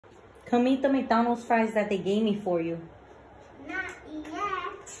Come eat the McDonald's fries that they gave me for you. Not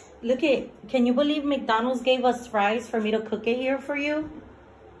yet. Look it. Can you believe McDonald's gave us fries for me to cook it here for you?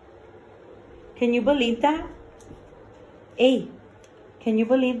 Can you believe that? Hey, can you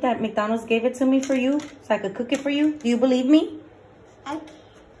believe that McDonald's gave it to me for you so I could cook it for you? Do you believe me? I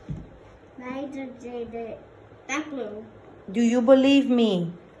just did it. That blue. Do you believe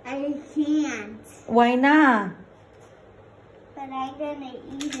me? I can't. Why not? But I'm gonna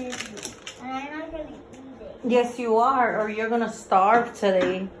eat it. And I'm not gonna eat it. Yes, you are, or you're gonna starve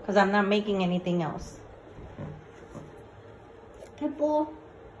today because I'm not making anything else. Purple.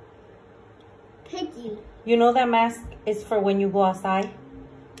 Piggy. You know that mask is for when you go outside?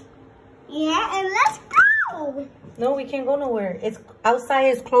 Yeah, and let's go. No, we can't go nowhere. It's outside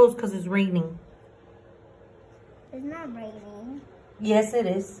is closed because it's raining. It's not raining. Yes, it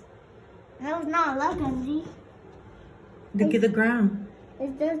is. No, it's not. Look, Andy. Look at the ground.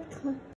 It's just